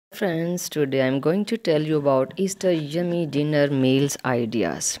friends, today I'm going to tell you about Easter yummy dinner meals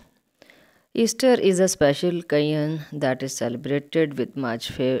ideas. Easter is a special occasion that is celebrated with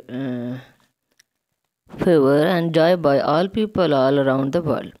much favor and joy by all people all around the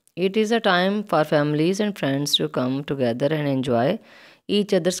world. It is a time for families and friends to come together and enjoy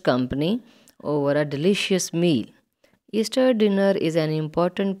each other's company over a delicious meal. Easter dinner is an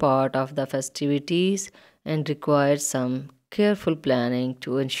important part of the festivities and requires some careful planning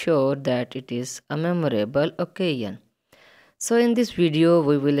to ensure that it is a memorable occasion. So in this video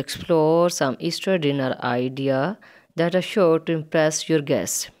we will explore some Easter dinner idea that are sure to impress your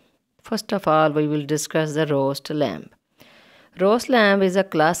guests. First of all, we will discuss the roast lamb. Roast lamb is a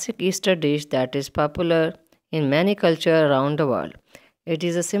classic Easter dish that is popular in many cultures around the world. It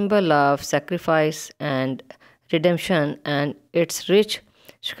is a symbol of sacrifice and redemption, and its rich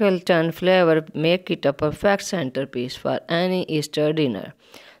skeleton flavor make it a perfect centerpiece for any Easter dinner.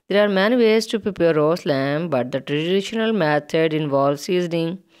 There are many ways to prepare roast lamb, but the traditional method involves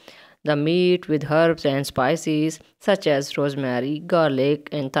seasoning the meat with herbs and spices such as rosemary, garlic,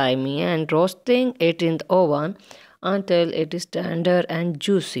 and thyme, and roasting it in the oven until it is tender and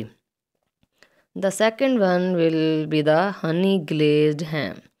juicy. The second one will be the honey glazed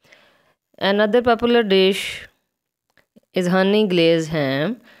ham. Another popular dish is honey glazed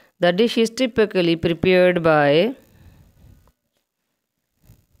ham. The dish is typically prepared by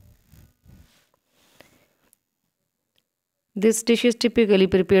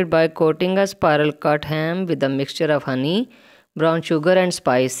coating a spiral cut ham with a mixture of honey, brown sugar, and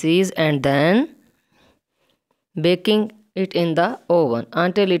spices, and then baking it in the oven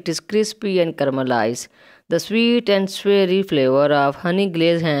until it is crispy and caramelized. The sweet and savory flavor of honey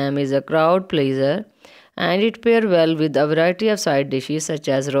glazed ham is a crowd pleaser, and it pairs well with a variety of side dishes such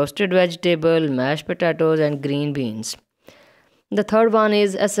as roasted vegetable, mashed potatoes, and green beans. The third one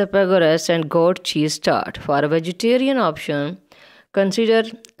is asparagus and goat cheese tart. For a vegetarian option, consider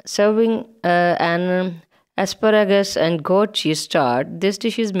serving an asparagus and goat cheese tart. This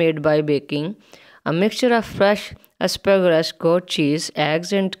dish is made by baking a mixture of fresh asparagus, goat cheese,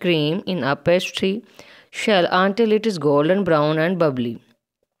 eggs, and cream in a pastry shell until it is golden brown and bubbly.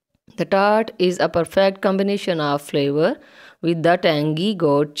 The tart is a perfect combination of flavor, with the tangy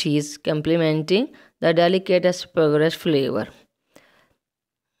goat cheese complementing the delicate asparagus flavor.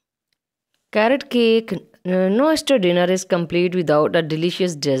 Carrot cake. No Easter dinner is complete without a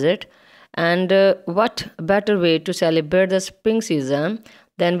delicious dessert. And what better way to celebrate the spring season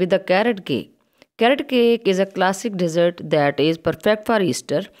than with a carrot cake? Carrot cake is a classic dessert that is perfect for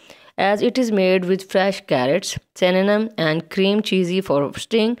Easter, as it is made with fresh carrots, cinnamon, and cream cheesy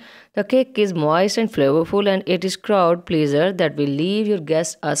frosting. The cake is moist and flavorful, and it is crowd pleaser that will leave your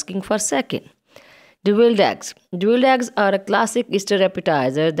guests asking for second. Deviled eggs. Deviled eggs are a classic Easter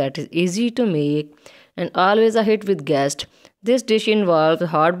appetizer that is easy to make and always a hit with guests. This dish involves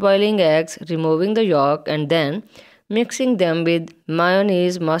hard boiling eggs, removing the yolk, and then mixing them with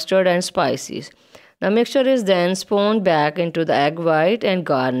mayonnaise, mustard, and spices. The mixture is then spooned back into the egg white and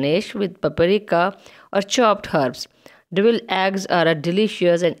garnished with paprika or chopped herbs. Deviled eggs are a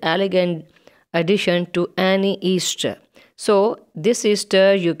delicious and elegant addition to any Easter. So, this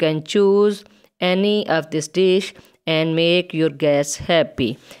Easter you can choose any of this dish and make your guests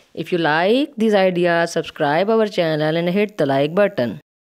happy. If you like these ideas, subscribe our channel and hit the like button.